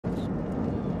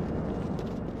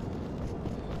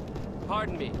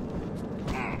Pardon me.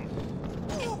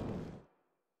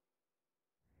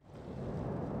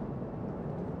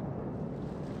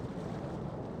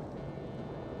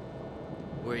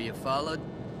 Were you followed?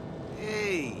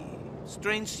 Hey,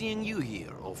 strange seeing you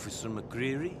here, Officer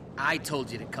McCreary. I told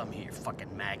you to come here,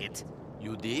 fucking maggot.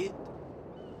 You did?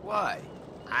 Why?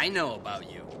 I know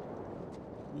about you.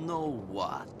 Know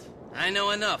what? I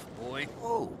know enough, boy.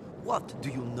 Oh, what do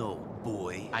you know,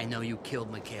 boy? I know you killed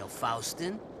Mikhail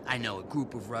Faustin. I know a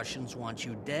group of Russians want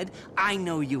you dead. I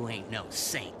know you ain't no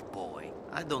saint, boy.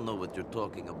 I don't know what you're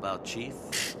talking about, Chief.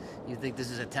 You think this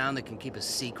is a town that can keep a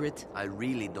secret? I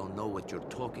really don't know what you're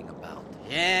talking about.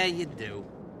 Yeah, you do.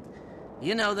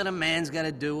 You know that a man's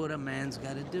gotta do what a man's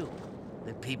gotta do.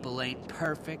 That people ain't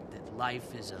perfect, that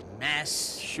life is a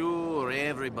mess. Sure,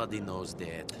 everybody knows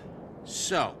that.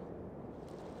 So,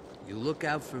 you look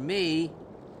out for me,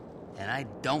 and I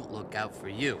don't look out for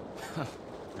you.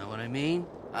 Know what I mean?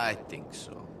 I think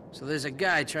so. So there's a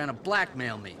guy trying to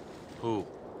blackmail me. Who?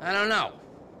 I don't know.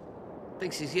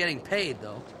 Thinks he's getting paid,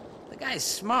 though. The guy's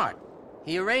smart.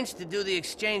 He arranged to do the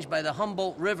exchange by the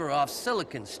Humboldt River off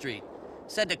Silicon Street.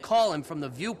 Said to call him from the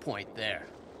viewpoint there.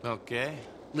 Okay.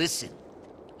 Listen,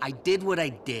 I did what I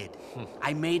did.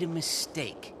 I made a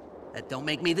mistake. That don't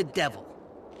make me the devil.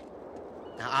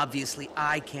 Now, obviously,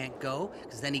 I can't go,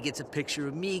 because then he gets a picture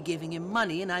of me giving him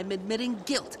money, and I'm admitting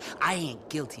guilt. I ain't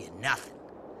guilty of nothing,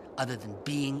 other than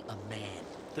being a man.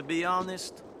 To be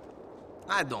honest,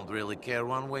 I don't really care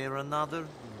one way or another.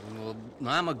 Well,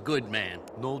 I'm a good man.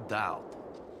 No doubt.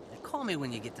 Now, call me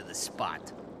when you get to the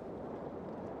spot.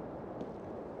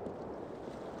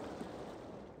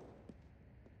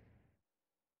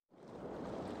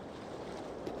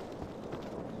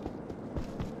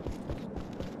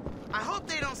 I hope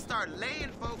they don't start laying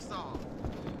folks off.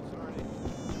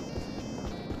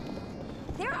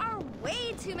 There are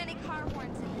way too many car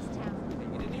horns in this town.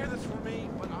 You didn't hear this from me,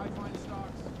 but I find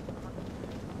stocks.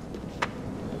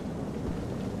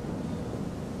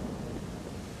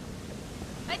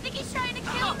 I think he's trying to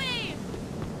kill me!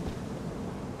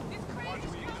 These crazy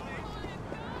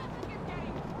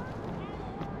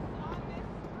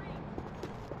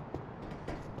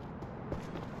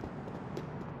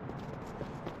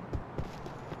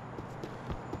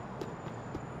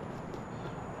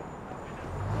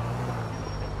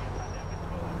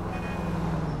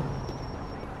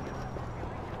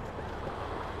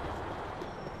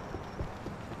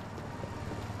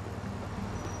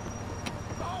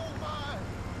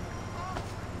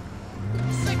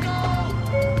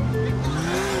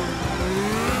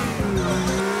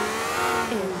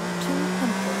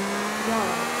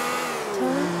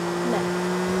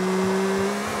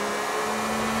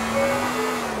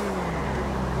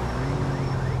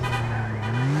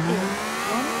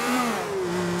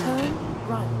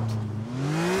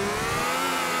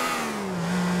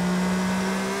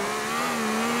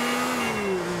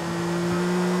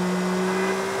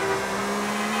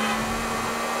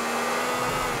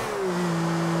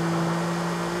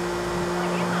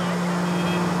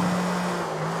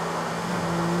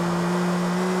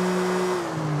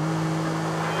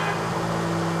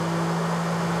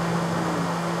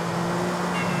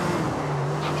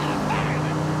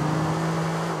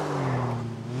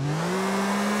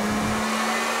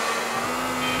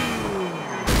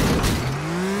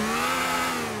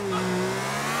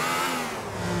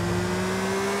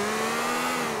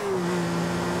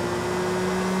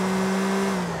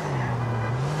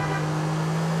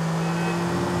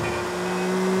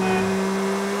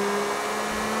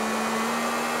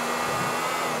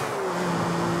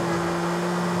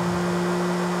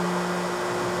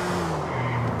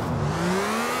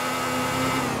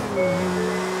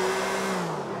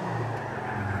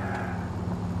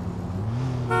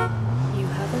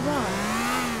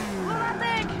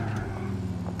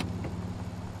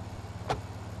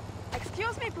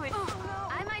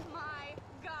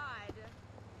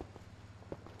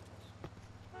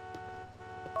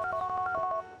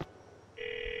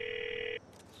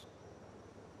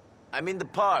I'm in the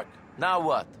park. Now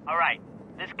what? All right.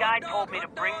 This guy told me to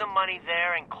bring the money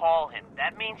there and call him.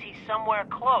 That means he's somewhere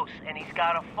close and he's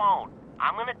got a phone.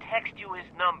 I'm gonna text you his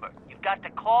number. You've got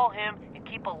to call him and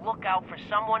keep a lookout for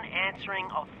someone answering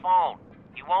a phone.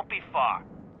 He won't be far.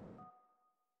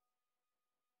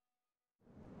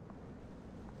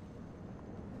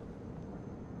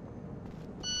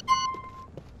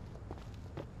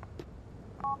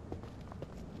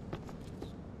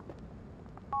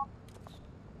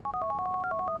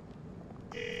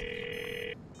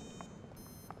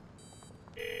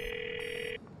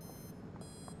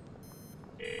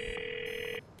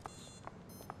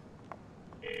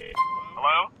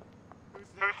 Hello?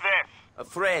 Who's this? A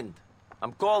friend.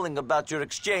 I'm calling about your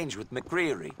exchange with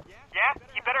McCreary. Yeah?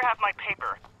 You better have my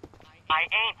paper. I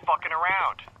ain't fucking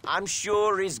around. I'm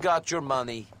sure he's got your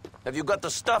money. Have you got the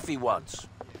stuff he wants?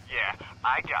 Yeah,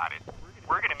 I got it.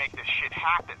 We're gonna make this shit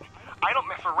happen. I don't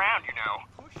mess around, you know.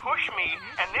 Push me,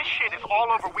 and this shit is all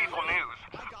over Weasel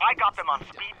News. I got them on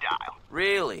speed dial.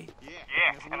 Really?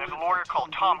 Yeah, and there's a lawyer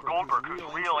called Tom Goldberg who's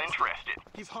real interested.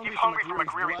 He's hungry for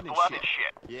McCreary's blood and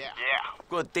shit. Yeah.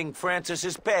 Good thing Francis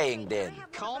is paying then.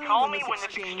 Call me when this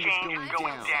exchange is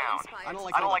going down. I don't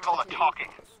like all the talking.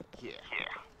 Yeah.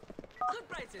 Good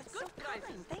prices, good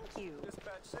prices. Thank you.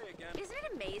 Isn't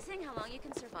it amazing how long you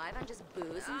can survive on just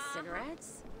booze and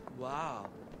cigarettes? Wow.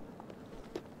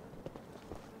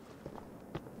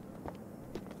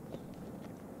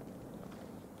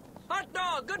 Hot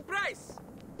dog, good price.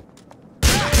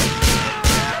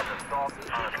 Assault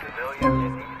on a civilian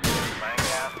in East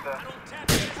Lancaster.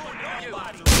 Too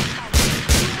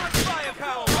much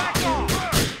firepower. Back off.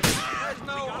 There's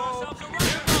no hope.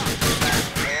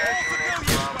 Air unit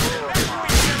from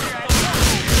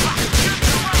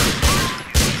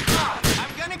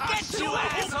I'm gonna get you,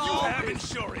 asshole! Have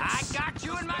insurance. I got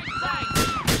you in my sight!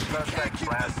 Suspect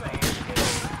last name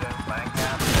in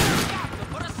Lancaster.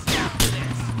 Put a stop to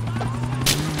this.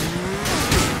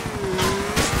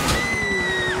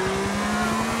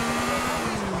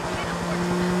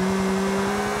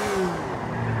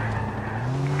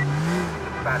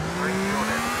 Dispatch 3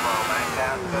 units from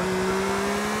Lancaster.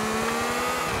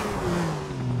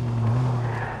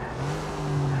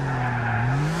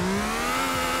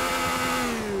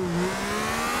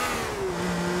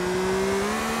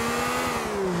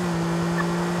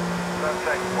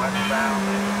 Suspect westbound,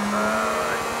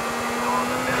 on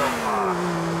the middle park.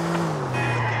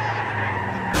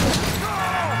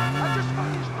 I just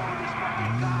fucking stole this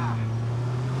fucking car!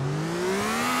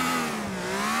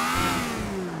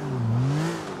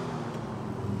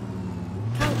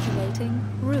 Calculating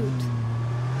route.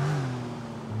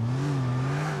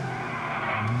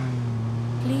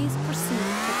 Please proceed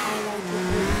to highlighted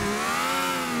route.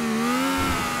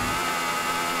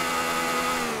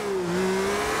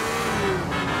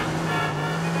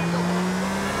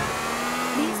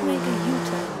 Please make a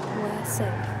U-turn where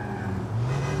safe.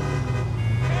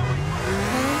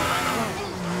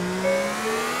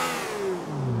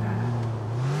 Turn right.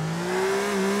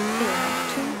 In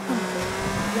 200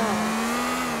 yards.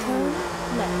 Turn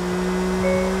left.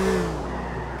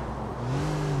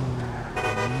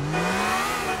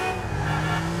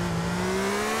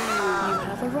 You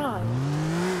have arrived.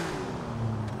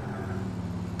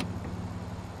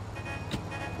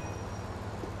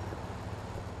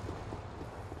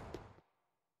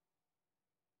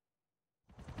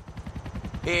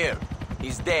 Here,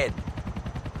 he's dead.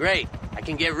 Great. I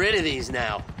can get rid of these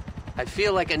now. I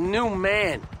feel like a new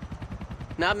man.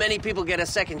 Not many people get a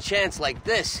second chance like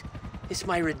this. It's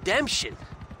my redemption.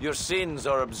 Your sins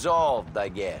are absolved, I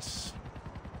guess.